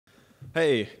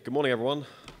Hey, good morning, everyone.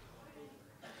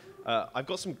 I've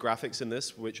got some graphics in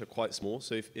this which are quite small,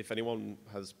 so if anyone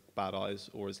has bad eyes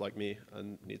or is like me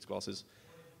and needs glasses,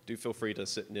 do feel free to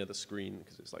sit near the screen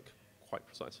because it's like quite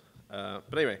precise.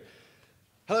 But anyway,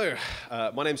 hello,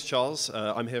 my name's Charles.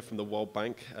 I'm here from the World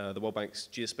Bank, the World Bank's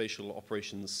Geospatial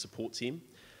Operations Support Team.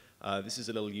 This is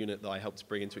a little unit that I helped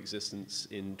bring into existence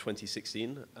in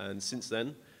 2016, and since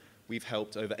then, we've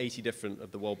helped over 80 different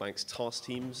of the World Bank's task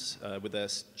teams with their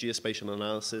geospatial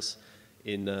analysis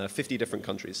in 50 different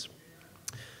countries.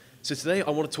 So today I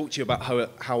want to talk to you about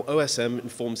how OSM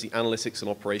informs the analytics and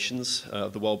operations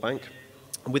of the World Bank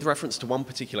with reference to one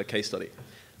particular case study.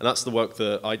 And that's the work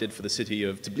that I did for the city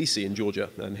of Tbilisi in Georgia,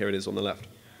 and here it is on the left.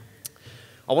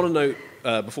 I want to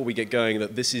note before we get going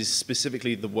that this is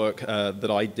specifically the work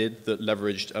that I did that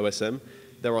leveraged OSM.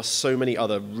 There are so many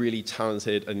other really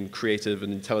talented and creative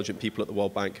and intelligent people at the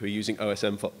World Bank who are using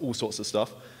OSM for all sorts of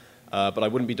stuff, but I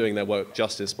wouldn't be doing their work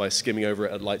justice by skimming over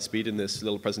it at light speed in this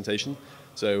little presentation.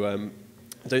 So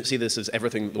don't see this as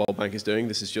everything that the World Bank is doing.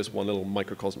 This is just one little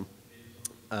microcosm.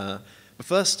 But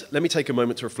first, let me take a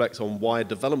moment to reflect on why a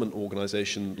development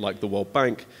organization like the World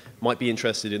Bank might be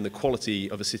interested in the quality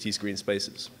of a city's green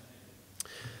spaces.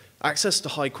 Access to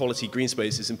high-quality green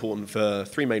space is important for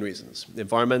three main reasons: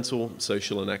 environmental,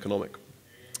 social, and economic.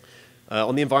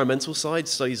 On the environmental side,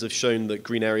 studies have shown that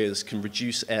green areas can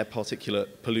reduce air particulate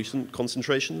pollutant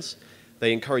concentrations.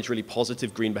 They encourage really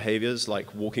positive green behaviors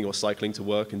like walking or cycling to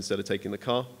work instead of taking the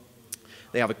car.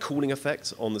 They have a cooling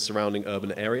effect on the surrounding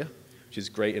urban area, which is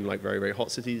great in like very, very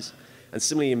hot cities. And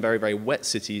similarly, in very, very wet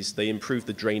cities, they improve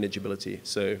the drainage ability.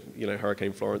 So, you know,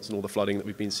 Hurricane Florence and all the flooding that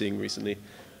we've been seeing recently,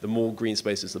 the more green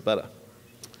spaces, the better.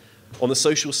 On the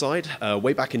social side,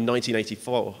 way back in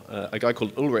 1984, a guy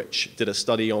called Ulrich did a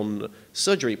study on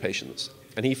surgery patients.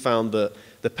 And he found that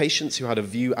the patients who had a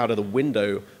view out of the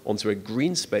window onto a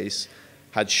green space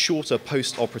had shorter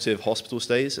post-operative hospital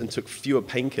stays and took fewer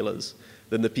painkillers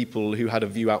than the people who had a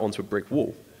view out onto a brick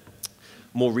wall.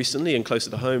 More recently, and closer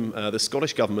to home, the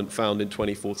Scottish government found in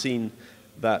 2014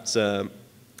 that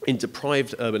in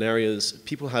deprived urban areas,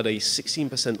 people had a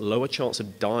 16% lower chance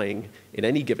of dying in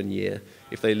any given year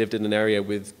if they lived in an area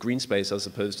with green space as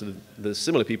opposed to the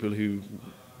similar people who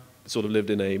sort of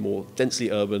lived in a more densely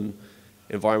urban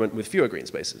environment with fewer green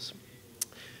spaces.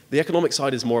 The economic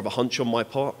side is more of a hunch on my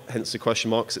part, hence the question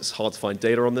marks. It's hard to find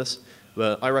data on this,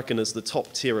 but I reckon as the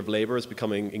top tier of labor is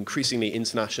becoming increasingly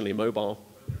internationally mobile,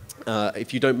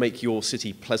 if you don't make your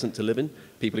city pleasant to live in,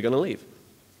 people are going to leave.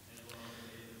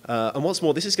 And what's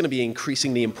more, this is going to be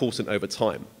increasingly important over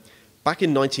time. Back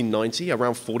in 1990,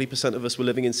 around 40% of us were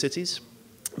living in cities,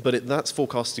 but that's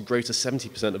forecast to grow to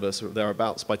 70% of us or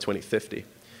thereabouts by 2050.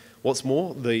 What's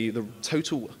more, the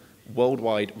total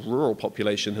worldwide rural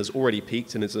population has already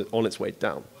peaked and is on its way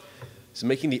down. So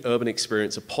making the urban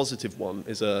experience a positive one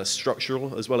is a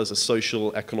structural as well as a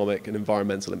social, economic, and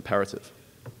environmental imperative.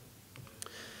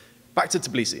 Back to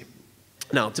Tbilisi.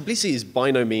 Now, Tbilisi is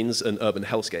by no means an urban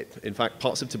hellscape. In fact,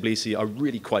 parts of Tbilisi are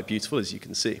really quite beautiful, as you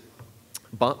can see.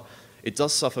 But it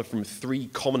does suffer from three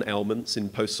common ailments in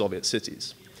post-Soviet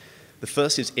cities. The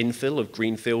first is infill of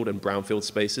greenfield and brownfield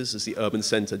spaces as the urban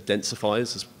center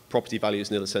densifies, as property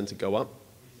values near the center go up.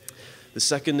 The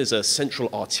second is a central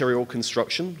arterial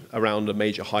construction around a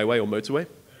major highway or motorway.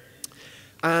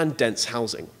 And dense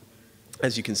housing.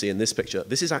 As you can see in this picture,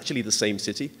 this is actually the same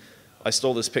city. I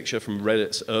stole this picture from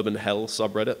Reddit's Urban Hell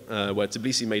subreddit, where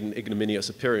Tbilisi made an ignominious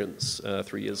appearance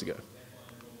 3 years ago.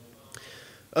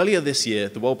 Earlier this year,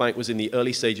 the World Bank was in the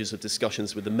early stages of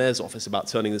discussions with the mayor's office about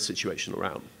turning the situation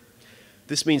around.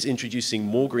 This means introducing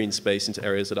more green space into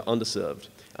areas that are underserved,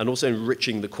 and also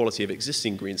enriching the quality of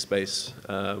existing green space,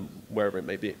 wherever it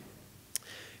may be.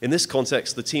 In this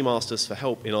context, the team asked us for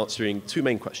help in answering two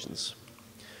main questions.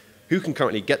 Who can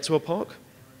currently get to a park?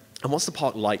 And what's the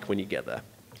park like when you get there?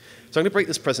 So I'm going to break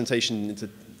this presentation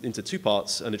into two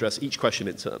parts and address each question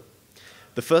in turn.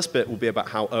 The first bit will be about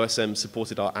how OSM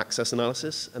supported our access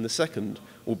analysis, and the second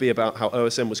will be about how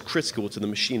OSM was critical to the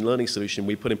machine learning solution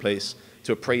we put in place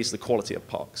to appraise the quality of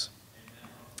parks.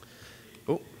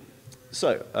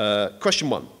 Question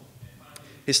one.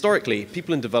 Historically,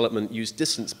 people in development use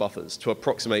distance buffers to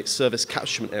approximate service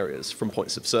catchment areas from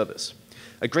points of service.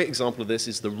 A great example of this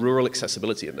is the Rural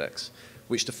Accessibility Index,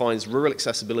 which defines rural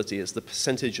accessibility as the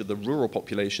percentage of the rural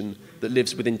population that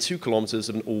lives within 2 kilometers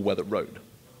of an all-weather road.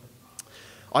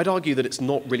 I'd argue that it's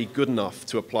not really good enough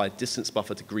to apply a distance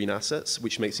buffer to green assets,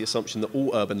 which makes the assumption that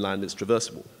all urban land is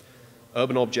traversable.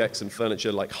 Urban objects and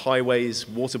furniture like highways,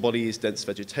 water bodies, dense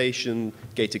vegetation,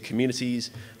 gated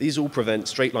communities, these all prevent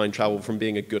straight line travel from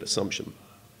being a good assumption.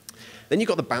 Then you've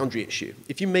got the boundary issue.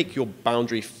 If you make your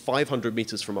boundary 500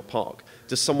 meters from a park,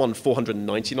 does someone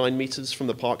 499 meters from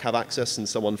the park have access and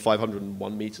someone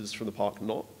 501 meters from the park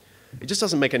not? It just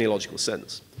doesn't make any logical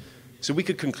sense. So we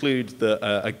could conclude that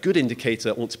a good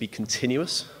indicator ought to be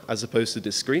continuous as opposed to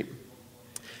discrete.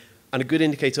 And a good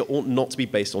indicator ought not to be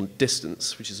based on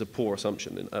distance, which is a poor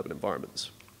assumption in urban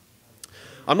environments.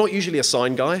 I'm not usually a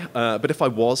sign guy, but if I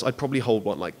was, I'd probably hold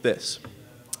one like this.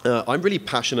 I'm really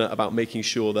passionate about making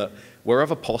sure that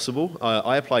wherever possible,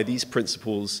 I apply these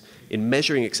principles in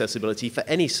measuring accessibility for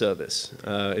any service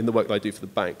in the work that I do for the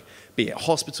bank, be it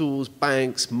hospitals,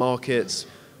 banks, markets,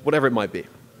 whatever it might be.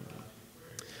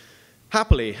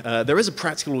 Happily, there is a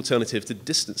practical alternative to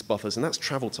distance buffers, and that's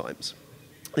travel times.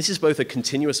 This is both a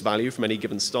continuous value from any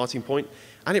given starting point,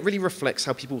 and it really reflects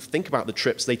how people think about the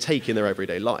trips they take in their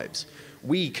everyday lives.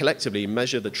 We collectively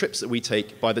measure the trips that we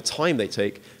take by the time they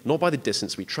take, not by the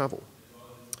distance we travel.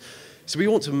 So we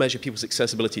want to measure people's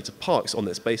accessibility to parks on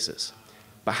this basis.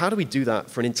 But how do we do that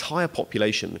for an entire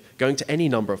population going to any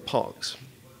number of parks?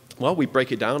 Well, we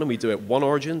break it down and we do it one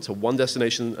origin to one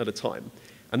destination at a time.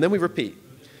 And then we repeat.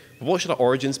 But what should our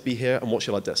origins be here and what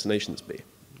should our destinations be?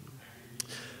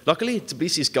 Luckily,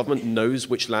 Tbilisi's government knows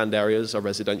which land areas are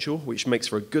residential, which makes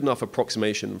for a good enough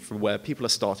approximation for where people are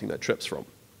starting their trips from.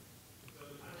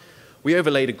 We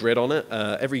overlaid a grid on it.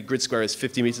 Every grid square is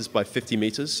 50 meters by 50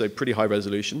 meters, so pretty high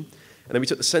resolution. And then we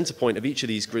took the center point of each of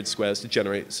these grid squares to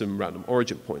generate some random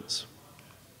origin points.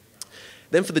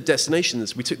 Then for the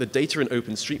destinations, we took the data in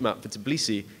OpenStreetMap for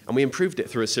Tbilisi, and we improved it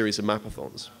through a series of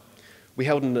mapathons. We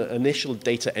held an initial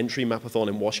data entry mapathon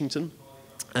in Washington,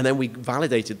 and then we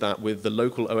validated that with the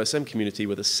local OSM community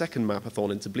with a second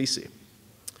mapathon in Tbilisi.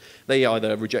 They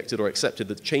either rejected or accepted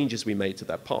the changes we made to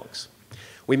their parks.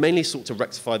 We mainly sought to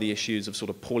rectify the issues of sort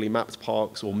of poorly mapped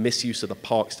parks or misuse of the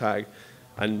parks tag,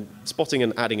 and spotting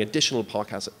and adding additional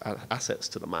park assets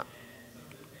to the map.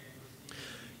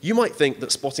 You might think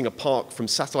that spotting a park from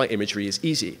satellite imagery is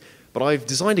easy, but I've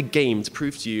designed a game to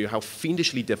prove to you how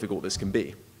fiendishly difficult this can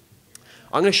be.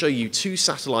 I'm going to show you two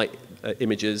satellite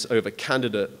images over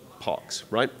candidate parks,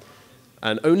 right?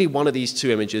 And only one of these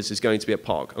two images is going to be a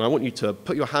park. And I want you to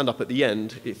put your hand up at the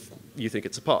end if you think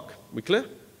it's a park. We clear?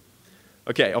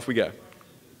 Okay, off we go.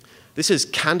 This is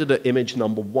candidate image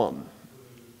number 1.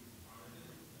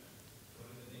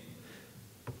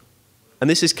 And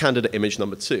this is candidate image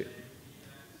number 2.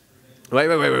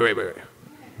 Wait.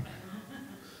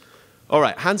 All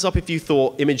right, hands up if you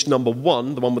thought image number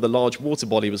 1, the one with the large water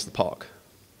body, was the park.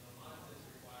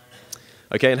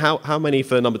 Okay, and how many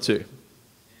for number 2?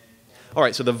 All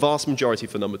right, so the vast majority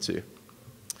for number 2.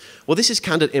 Well, this is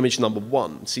candidate image number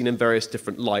 1, seen in various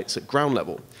different lights at ground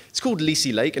level. It's called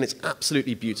Tbilisi Lake, and it's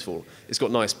absolutely beautiful. It's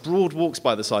got nice broad walks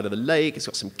by the side of the lake. It's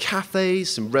got some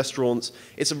cafes, some restaurants.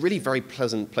 It's a really very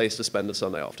pleasant place to spend a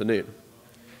Sunday afternoon.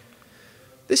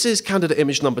 This is candidate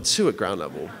image number 2 at ground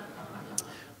level.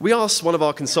 We asked one of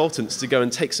our consultants to go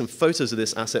and take some photos of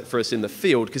this asset for us in the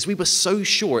field because we were so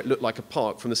sure it looked like a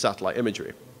park from the satellite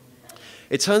imagery.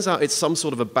 It turns out it's some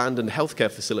sort of abandoned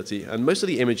healthcare facility, and most of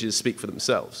the images speak for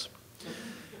themselves.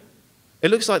 It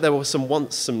looks like there were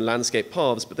once some landscape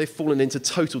paths, but they've fallen into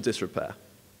total disrepair.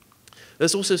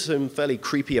 There's also some fairly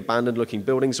creepy, abandoned-looking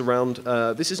buildings around.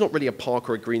 This is not really a park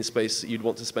or a green space that you'd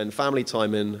want to spend family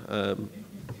time in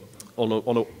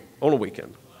on a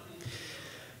weekend.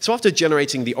 So after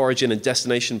generating the origin and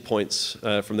destination points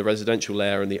from the residential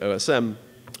layer and the OSM,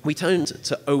 we turned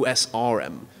to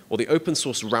OSRM, or the open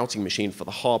source routing machine for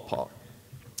the hard part.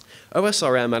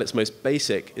 OSRM, at its most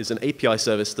basic, is an API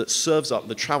service that serves up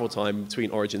the travel time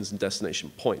between origins and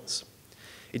destination points.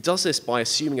 It does this by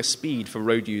assuming a speed for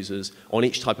road users on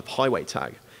each type of highway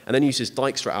tag, and then uses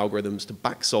Dijkstra algorithms to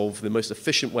backsolve the most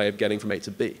efficient way of getting from A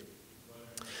to B.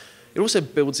 It also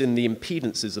builds in the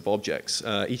impedances of objects,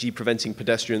 e.g. preventing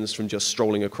pedestrians from just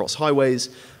strolling across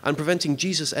highways, and preventing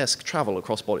Jesus-esque travel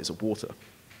across bodies of water.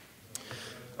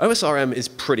 OSRM is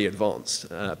pretty advanced.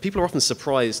 People are often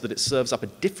surprised that it serves up a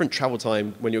different travel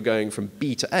time when you're going from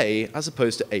B to A as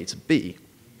opposed to A to B.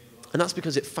 And that's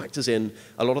because it factors in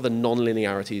a lot of the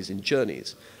non-linearities in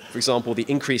journeys. For example, the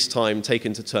increased time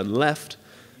taken to turn left,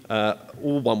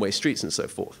 all one-way streets and so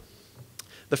forth.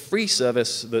 The free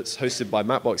service that's hosted by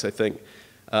Mapbox, I think,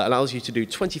 allows you to do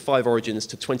 25 origins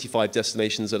to 25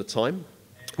 destinations at a time,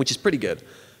 which is pretty good.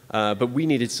 But we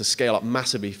needed to scale up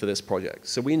massively for this project.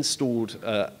 So we installed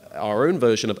our own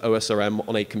version of OSRM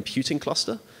on a computing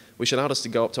cluster, which allowed us to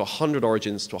go up to 100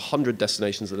 origins to 100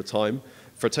 destinations at a time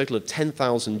for a total of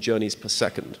 10,000 journeys per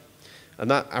second.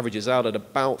 And that averages out at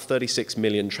about 36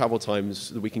 million travel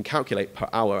times that we can calculate per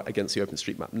hour against the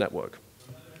OpenStreetMap network.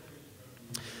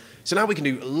 So now we can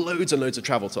do loads and loads of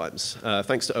travel times,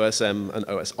 thanks to OSM and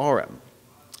OSRM.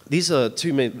 These are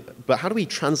two main, but how do we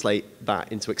translate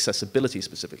that into accessibility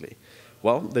specifically?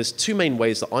 Well, there's two main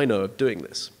ways that I know of doing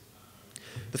this.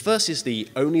 The first is the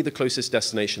only the closest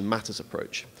destination matters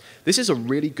approach. This is a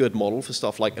really good model for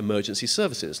stuff like emergency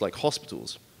services, like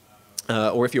hospitals.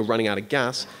 Or if you're running out of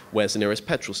gas, where's the nearest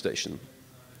petrol station?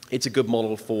 It's a good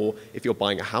model for if you're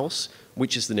buying a house,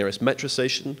 which is the nearest metro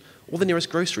station, or the nearest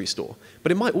grocery store.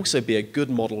 But it might also be a good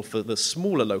model for the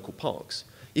smaller local parks.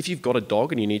 If you've got a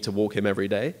dog and you need to walk him every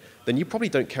day, then you probably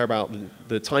don't care about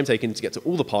the time taken to get to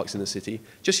all the parks in the city,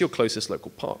 just your closest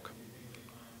local park.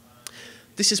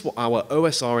 This is what our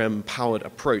OSRM-powered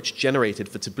approach generated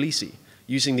for Tbilisi,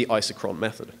 using the isochron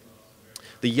method.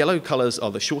 The yellow colors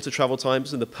are the shorter travel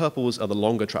times, and the purples are the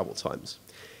longer travel times.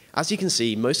 As you can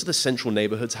see, most of the central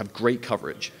neighborhoods have great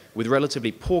coverage, with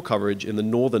relatively poor coverage in the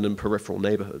northern and peripheral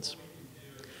neighborhoods.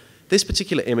 This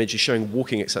particular image is showing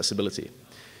walking accessibility.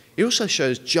 It also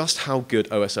shows just how good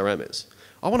OSRM is.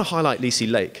 I want to highlight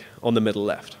Tbilisi Lake on the middle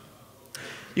left.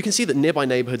 You can see that nearby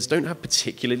neighborhoods don't have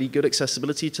particularly good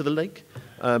accessibility to the lake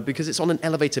because it's on an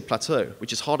elevated plateau,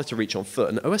 which is harder to reach on foot,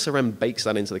 and OSRM bakes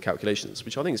that into the calculations,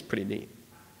 which I think is pretty neat.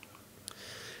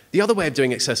 The other way of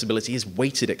doing accessibility is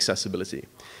weighted accessibility.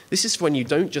 This is when you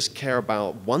don't just care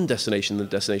about one destination in the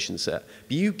destination set,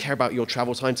 but you care about your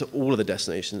travel time to all of the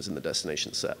destinations in the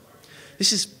destination set.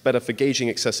 This is better for gauging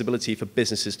accessibility for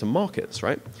businesses to markets,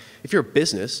 right? If you're a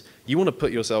business, you want to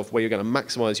put yourself where you're going to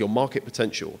maximize your market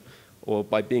potential, or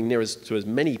by being nearest to as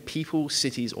many people,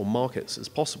 cities, or markets as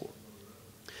possible.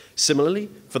 Similarly,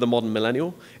 for the modern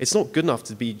millennial, it's not good enough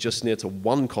to be just near to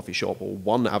one coffee shop or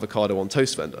one avocado on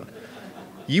toast vendor.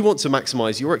 You want to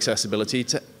maximize your accessibility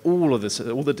to all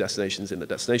the destinations in the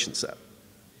destination set.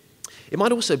 It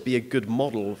might also be a good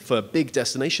model for big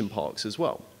destination parks as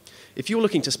well. If you're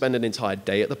looking to spend an entire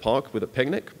day at the park with a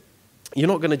picnic, you're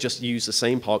not going to just use the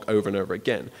same park over and over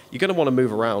again. You're going to want to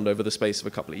move around over the space of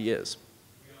a couple of years.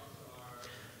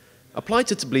 Applied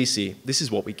to Tbilisi, this is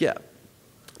what we get.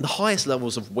 The highest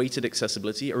levels of weighted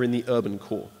accessibility are in the urban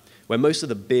core, where most of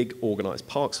the big organized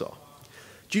parks are.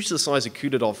 Due to the size of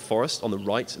Kudadov Forest on the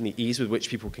right and the ease with which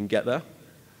people can get there,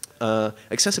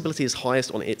 accessibility is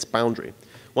highest on its boundary.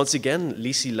 Once again,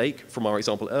 Tbilisi Lake, from our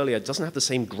example earlier, doesn't have the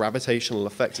same gravitational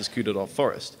effect as Kudadov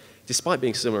Forest, despite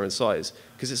being similar in size,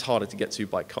 because it's harder to get to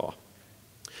by car.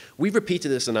 We've repeated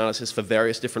this analysis for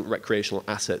various different recreational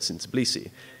assets in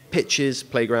Tbilisi: pitches,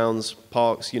 playgrounds,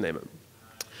 parks, you name it.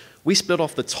 We split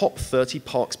off the top 30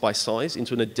 parks by size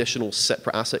into an additional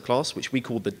separate asset class, which we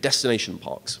call the destination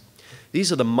parks.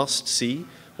 These are the must-see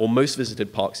or most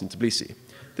visited parks in Tbilisi.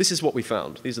 This is what we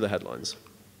found. These are the headlines.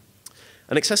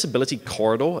 An accessibility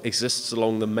corridor exists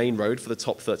along the main road for the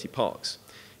top 30 parks.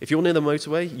 If you're near the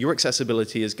motorway, your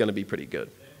accessibility is going to be pretty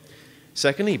good.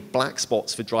 Secondly, black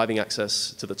spots for driving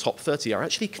access to the top 30 are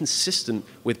actually consistent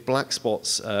with black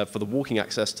spots for the walking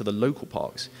access to the local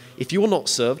parks. If you're not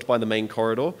served by the main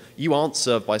corridor, you aren't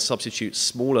served by substitute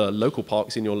smaller local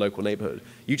parks in your local neighborhood.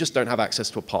 You just don't have access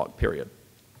to a park, period.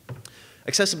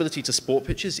 Accessibility to sport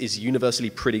pitches is universally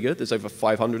pretty good. There's over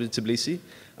 500 in Tbilisi.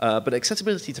 But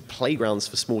accessibility to playgrounds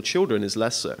for small children is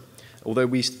less so, although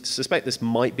we suspect this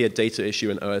might be a data issue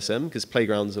in OSM because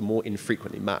playgrounds are more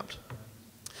infrequently mapped.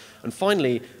 And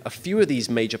finally, a few of these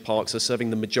major parks are serving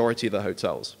the majority of the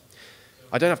hotels.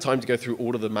 I don't have time to go through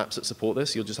all of the maps that support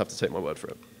this. You'll just have to take my word for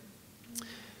it.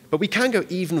 But we can go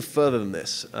even further than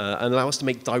this and allow us to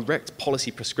make direct policy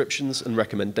prescriptions and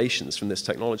recommendations from this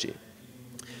technology.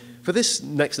 For this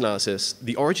next analysis,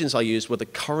 the origins I used were the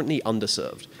currently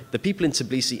underserved, the people in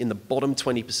Tbilisi in the bottom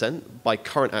 20% by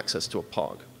current access to a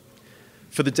park.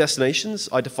 For the destinations,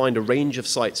 I defined a range of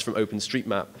sites from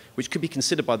OpenStreetMap, which could be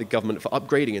considered by the government for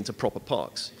upgrading into proper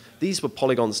parks. These were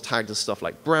polygons tagged as stuff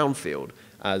like brownfield,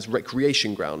 as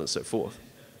recreation ground, and so forth.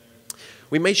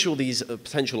 We made sure these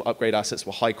potential upgrade assets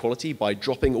were high quality by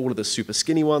dropping all of the super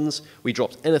skinny ones. We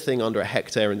dropped anything under a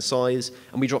hectare in size,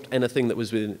 and we dropped anything that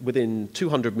was within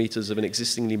 200 meters of an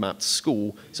existingly mapped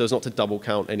school, so as not to double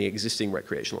count any existing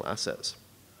recreational assets.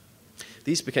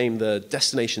 These became the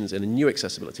destinations in a new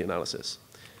accessibility analysis.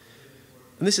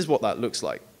 And this is what that looks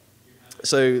like.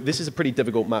 So this is a pretty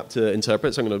difficult map to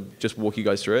interpret, so I'm going to just walk you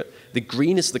guys through it. The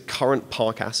green is the current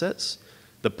park assets.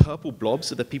 The purple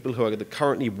blobs are the people who are the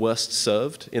currently worst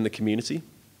served in the community.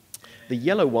 The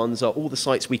yellow ones are all the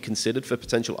sites we considered for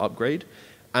potential upgrade.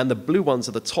 And the blue ones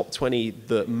are the top 20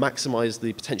 that maximize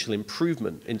the potential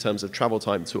improvement in terms of travel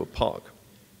time to a park.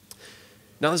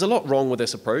 Now, there's a lot wrong with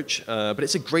this approach, but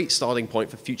it's a great starting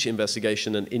point for future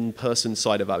investigation and in-person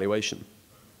site evaluation.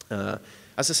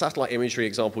 As the satellite imagery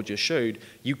example just showed,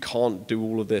 you can't do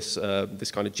all of this,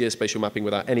 this kind of geospatial mapping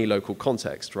without any local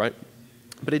context, right?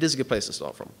 But it is a good place to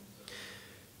start from.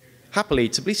 Happily,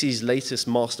 Tbilisi's latest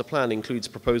master plan includes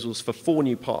proposals for 4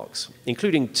 new parks,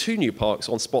 including 2 new parks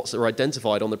on spots that are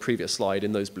identified on the previous slide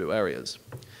in those blue areas.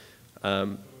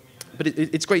 But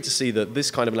it's great to see that this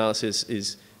kind of analysis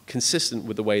is consistent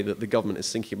with the way that the government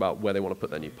is thinking about where they want to put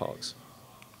their new parks.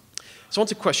 So on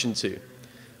to question 2.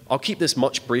 I'll keep this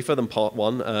much briefer than part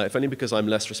 1, if only because I'm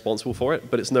less responsible for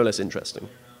it, but it's no less interesting.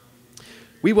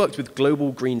 We worked with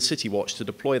Global Green City Watch to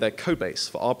deploy their codebase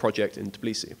for our project in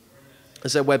Tbilisi.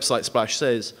 As their website splash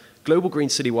says, Global Green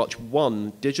City Watch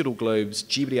won Digital Globe's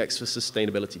GBDX for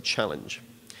Sustainability Challenge.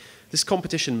 This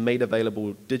competition made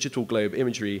available digital globe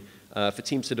imagery for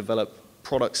teams to develop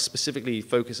products specifically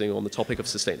focusing on the topic of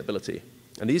sustainability.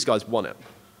 And these guys won it.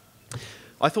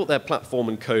 I thought their platform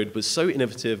and code was so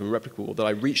innovative and replicable that I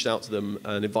reached out to them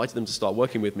and invited them to start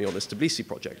working with me on this Tbilisi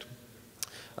project.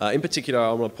 In particular,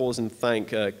 I want to pause and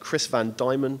thank Chris Van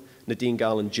Dyman, Nadine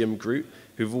Gall, and Jim Groot,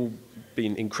 who've all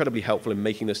been incredibly helpful in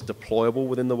making this deployable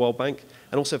within the World Bank,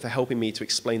 and also for helping me to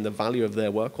explain the value of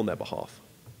their work on their behalf.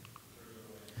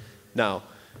 Now,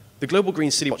 the Global Green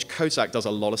City Watch Code Stack does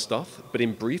a lot of stuff, but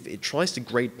in brief, it tries to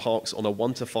grade parks on a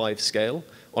 1 to 5 scale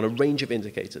on a range of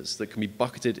indicators that can be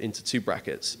bucketed into 2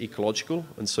 brackets, ecological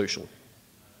and social.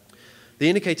 The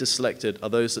indicators selected are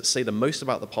those that say the most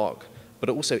about the park, but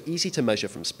are also easy to measure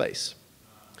from space.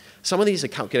 Some of these are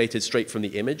calculated straight from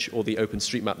the image or the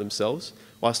OpenStreetMap themselves,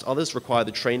 whilst others require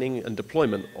the training and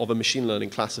deployment of a machine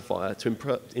learning classifier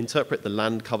to interpret the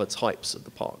land cover types of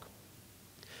the park.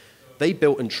 They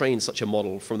built and trained such a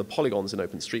model from the polygons in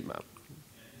OpenStreetMap.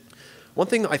 One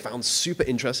thing that I found super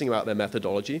interesting about their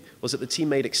methodology was that the team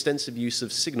made extensive use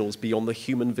of signals beyond the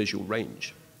human visual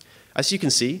range. As you can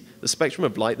see, the spectrum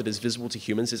of light that is visible to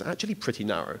humans is actually pretty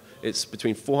narrow. It's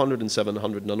between 400 and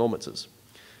 700 nanometers.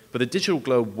 But the Digital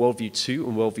Globe WorldView 2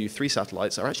 and WorldView 3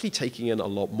 satellites are actually taking in a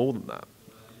lot more than that.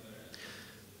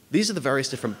 These are the various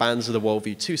different bands of the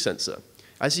WorldView 2 sensor.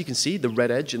 As you can see, the red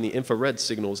edge and the infrared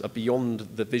signals are beyond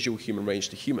the visual human range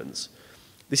to humans.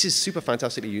 This is super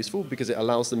fantastically useful because it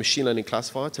allows the machine learning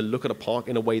classifier to look at a park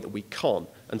in a way that we can't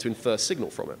and to infer signal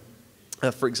from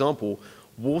it. For example,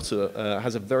 water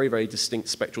has a very, very distinct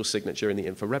spectral signature in the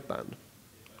infrared band.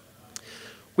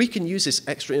 We can use this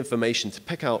extra information to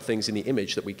pick out things in the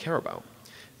image that we care about.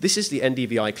 This is the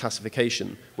NDVI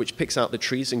classification, which picks out the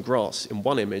trees and grass in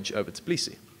one image over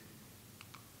Tbilisi.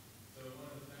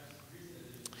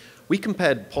 We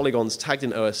compared polygons tagged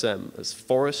in OSM as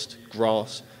forest,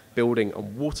 grass, building,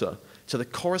 and water to the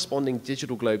corresponding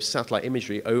Digital Globe satellite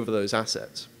imagery over those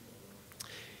assets.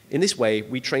 In this way,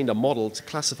 we trained a model to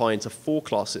classify into 4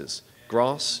 classes: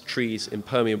 grass, trees,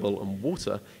 impermeable, and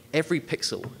water, every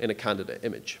pixel in a candidate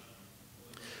image.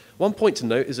 One point to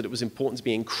note is that it was important to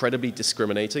be incredibly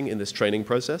discriminating in this training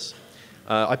process.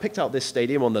 I picked out this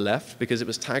stadium on the left because it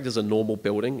was tagged as a normal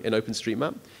building in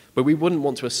OpenStreetMap, but we wouldn't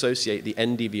want to associate the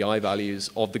NDVI values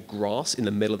of the grass in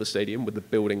the middle of the stadium with the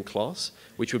building class,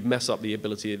 which would mess up the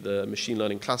ability of the machine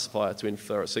learning classifier to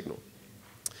infer a signal.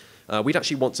 We'd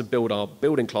actually want to build our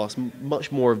building class much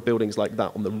more of buildings like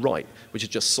that on the right, which is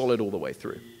just solid all the way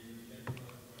through.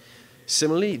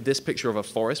 Similarly, this picture of a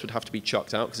forest would have to be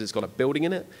chucked out because it's got a building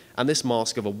in it, and this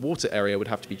mask of a water area would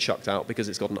have to be chucked out because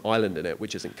it's got an island in it,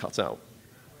 which isn't cut out.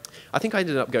 I think I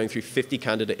ended up going through 50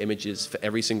 candidate images for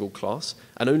every single class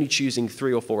and only choosing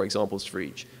 3 or 4 examples for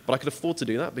each. But I could afford to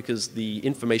do that because the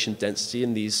information density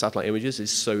in these satellite images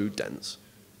is so dense.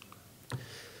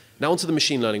 Now onto the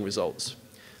machine learning results.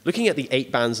 Looking at the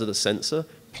 8 bands of the sensor,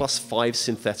 plus 5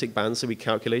 synthetic bands that we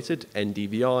calculated,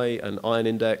 NDVI, an iron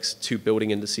index, 2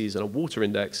 building indices, and a water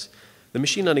index, the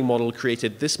machine learning model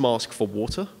created this mask for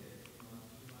water,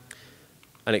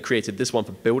 and it created this one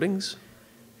for buildings,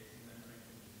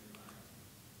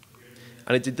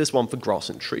 and it did this one for grass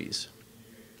and trees.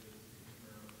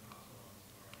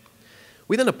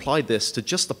 We then applied this to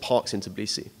just the parks in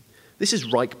Tbilisi. This is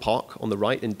Reich Park on the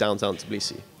right in downtown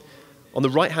Tbilisi. On the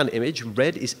right-hand image,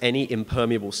 red is any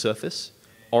impermeable surface,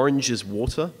 orange is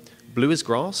water, blue is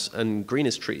grass, and green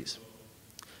is trees.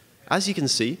 As you can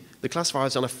see, the classifier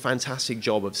has done a fantastic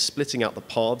job of splitting out the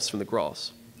paths from the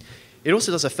grass. It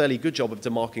also does a fairly good job of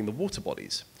demarking the water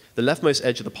bodies. The leftmost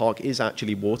edge of the park is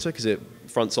actually water because it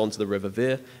fronts onto the River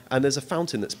Vir, and there's a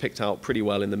fountain that's picked out pretty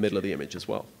well in the middle of the image as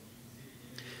well.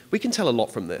 We can tell a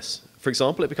lot from this. For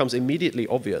example, it becomes immediately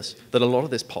obvious that a lot of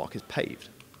this park is paved.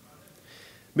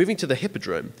 Moving to the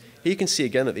hippodrome, here you can see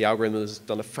again that the algorithm has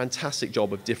done a fantastic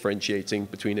job of differentiating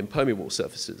between impermeable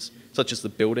surfaces, such as the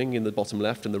building in the bottom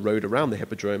left and the road around the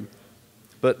hippodrome.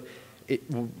 But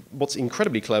what's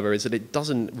incredibly clever is that it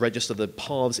doesn't register the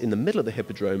paths in the middle of the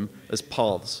hippodrome as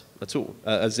paths at all,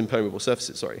 as impermeable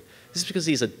surfaces, sorry. This is because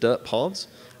these are dirt paths,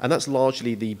 and that's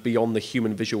largely the beyond the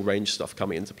human visual range stuff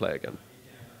coming into play again.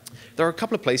 There are a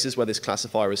couple of places where this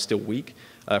classifier is still weak.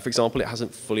 For example, it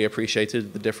hasn't fully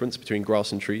appreciated the difference between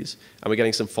grass and trees, and we're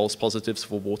getting some false positives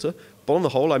for water. But on the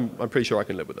whole, I'm pretty sure I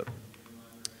can live with it.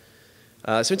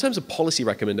 So in terms of policy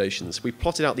recommendations, we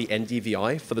plotted out the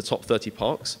NDVI for the top 30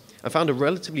 parks and found a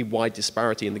relatively wide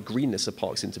disparity in the greenness of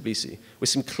parks in Tbilisi, with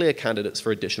some clear candidates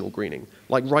for additional greening,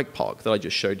 like Reich Park that I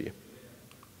just showed you.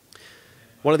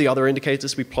 One of the other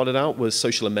indicators we plotted out was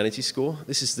social amenity score.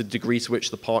 This is the degree to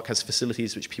which the park has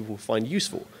facilities which people find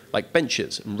useful, like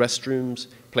benches and restrooms,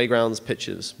 playgrounds,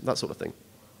 pitches, that sort of thing.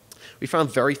 We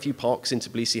found very few parks in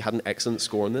Tbilisi had an excellent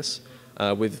score on this,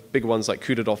 with big ones like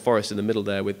Kudadov Forest in the middle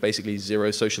there with basically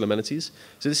 0 social amenities.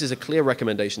 So this is a clear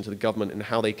recommendation to the government in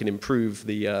how they can improve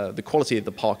the quality of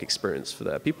the park experience for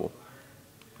their people.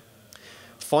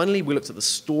 Finally, we looked at the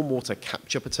stormwater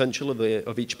capture potential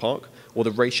of each park, or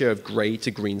the ratio of grey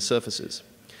to green surfaces.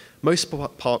 Most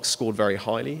parks scored very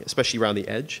highly, especially around the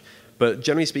edge, but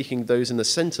generally speaking, those in the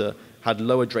center had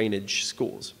lower drainage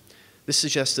scores. This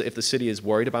suggests that if the city is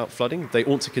worried about flooding, they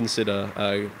ought to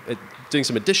consider doing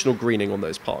some additional greening on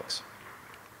those parks.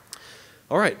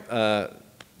 All right,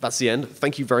 that's the end.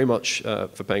 Thank you very much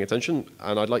for paying attention,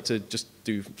 and I'd like to just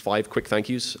do 5 quick thank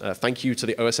yous. Thank you to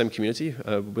the OSM community,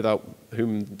 without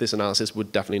whom this analysis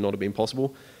would definitely not have been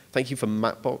possible. Thank you for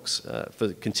Mapbox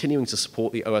for continuing to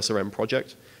support the OSRM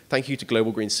project. Thank you to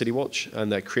Global Green City Watch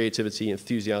and their creativity,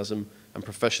 enthusiasm, and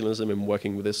professionalism in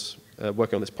working on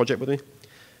this project with me.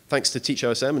 Thanks to Teach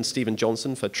OSM and Stephen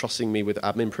Johnson for trusting me with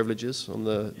admin privileges on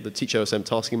the Teach OSM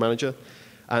Tasking Manager.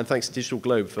 And thanks to Digital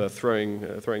Globe for throwing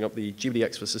up the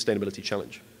GBDX for Sustainability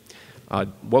Challenge. I'd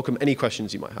welcome any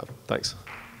questions you might have. Thanks.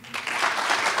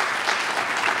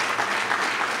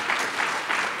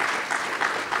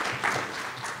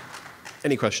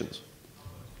 Any questions?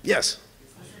 Yes.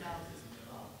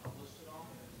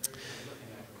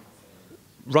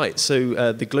 Right,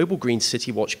 so the Global Green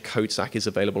City Watch code stack is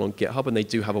available on GitHub, and they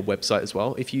do have a website as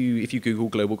well. If you Google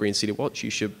Global Green City Watch, you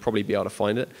should probably be able to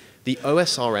find it. The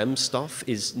OSRM stuff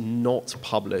is not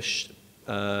published,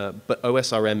 but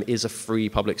OSRM is a free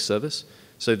public service.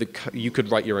 So you could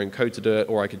write your own code to do it,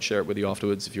 or I could share it with you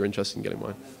afterwards if you're interested in getting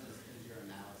mine.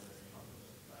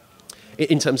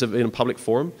 In terms of in a public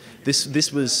forum,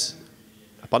 this was,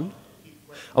 pardon?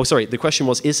 Oh, sorry, the question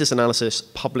was, is this analysis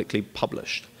publicly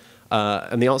published?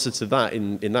 And the answer to that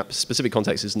in that specific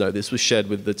context is no. This was shared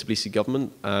with the Tbilisi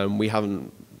government. We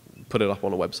haven't put it up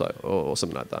on a website or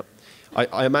something like that.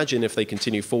 I imagine if they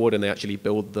continue forward and they actually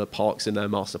build the parks in their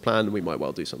master plan, we might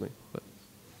well do something. But.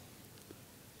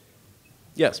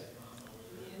 Yes?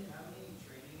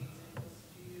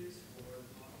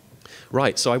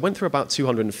 Right, so I went through about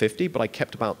 250, but I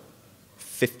kept about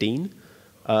 15.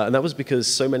 And that was because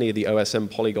so many of the OSM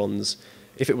polygons,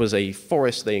 if it was a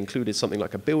forest, they included something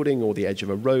like a building or the edge of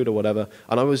a road or whatever.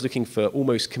 And I was looking for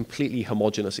almost completely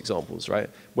homogeneous examples, right?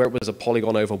 Where it was a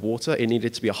polygon over water, it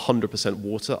needed to be 100%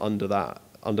 water under that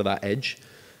edge.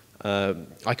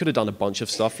 I could have done a bunch of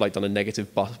stuff, like done a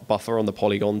negative buffer on the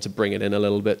polygon to bring it in a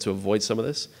little bit to avoid some of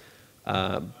this.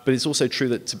 But it's also true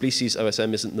that Tbilisi's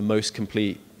OSM isn't the most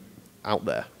complete out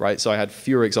there, right? So I had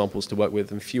fewer examples to work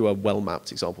with and fewer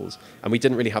well-mapped examples. And we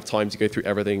didn't really have time to go through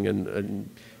everything and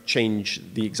change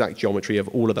the exact geometry of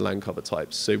all of the land cover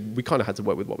types. So we kind of had to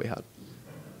work with what we had.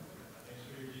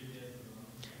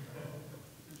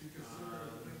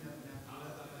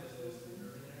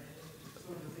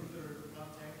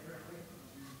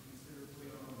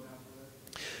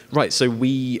 Right, so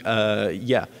we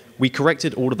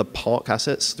corrected all of the park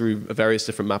assets through various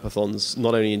different mapathons,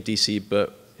 not only in DC,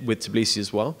 but with Tbilisi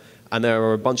as well. And there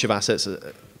are a bunch of assets.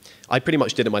 I pretty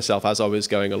much did it myself as I was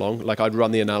going along. Like I'd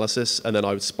run the analysis, and then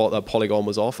I would spot that polygon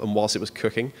was off, and whilst it was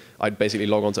cooking, I'd basically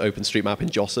log on to OpenStreetMap in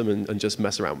JOSM and just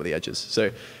mess around with the edges.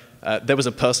 So there was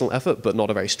a personal effort, but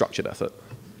not a very structured effort.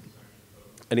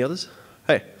 Any others?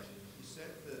 Hey. You said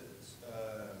that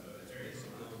the Tbilisi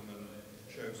government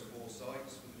chose 4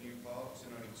 sites for the new parks,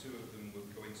 and only 2 of them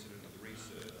were coincident with the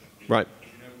research. Right. Do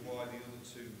you know why the other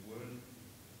 2 weren't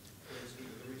coincident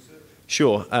with the research?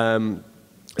 Sure.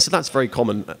 So that's very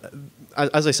common.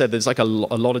 As I said, there's like a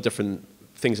lot of different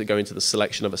things that go into the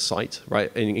selection of a site, right?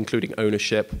 Including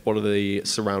ownership, what are the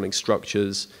surrounding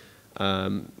structures.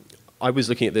 I was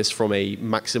looking at this from a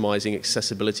maximizing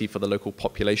accessibility for the local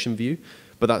population view,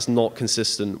 but that's not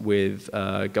consistent with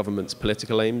government's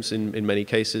political aims in many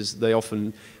cases. They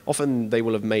often they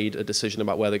will have made a decision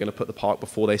about where they're going to put the park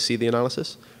before they see the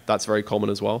analysis. That's very common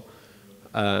as well.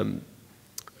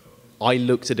 I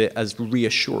looked at it as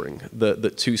reassuring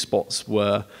that two spots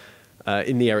were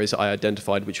in the areas that I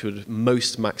identified which would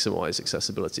most maximize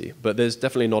accessibility. But there's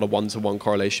definitely not a one-to-one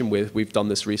correlation with we've done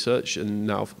this research, and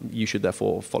now you should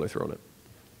therefore follow through on it.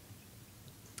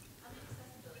 On the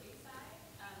accessibility side,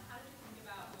 how did you think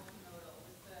about multimodal?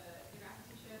 Was the graphics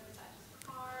you showed, was that just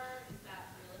car? Is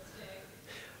that realistic?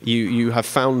 You have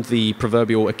found the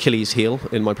proverbial Achilles heel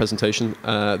in my presentation.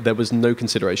 There was no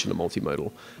consideration of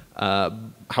multimodal.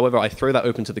 However, I throw that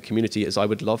open to the community as I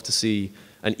would love to see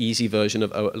an easy version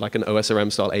of like an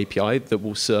OSRM style API that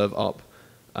will serve up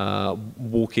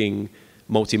walking,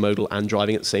 multimodal, and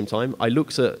driving at the same time. I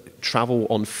looked at travel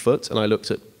on foot and I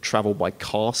looked at travel by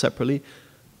car separately,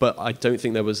 but I don't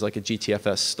think there was like a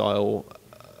GTFS style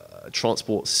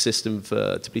transport system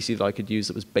for Tbilisi that I could use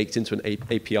that was baked into an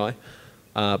API.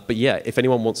 But yeah, if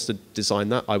anyone wants to design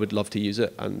that, I would love to use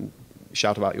it and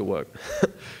shout about your work.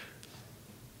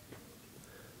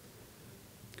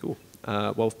 Cool.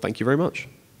 Well, thank you very much.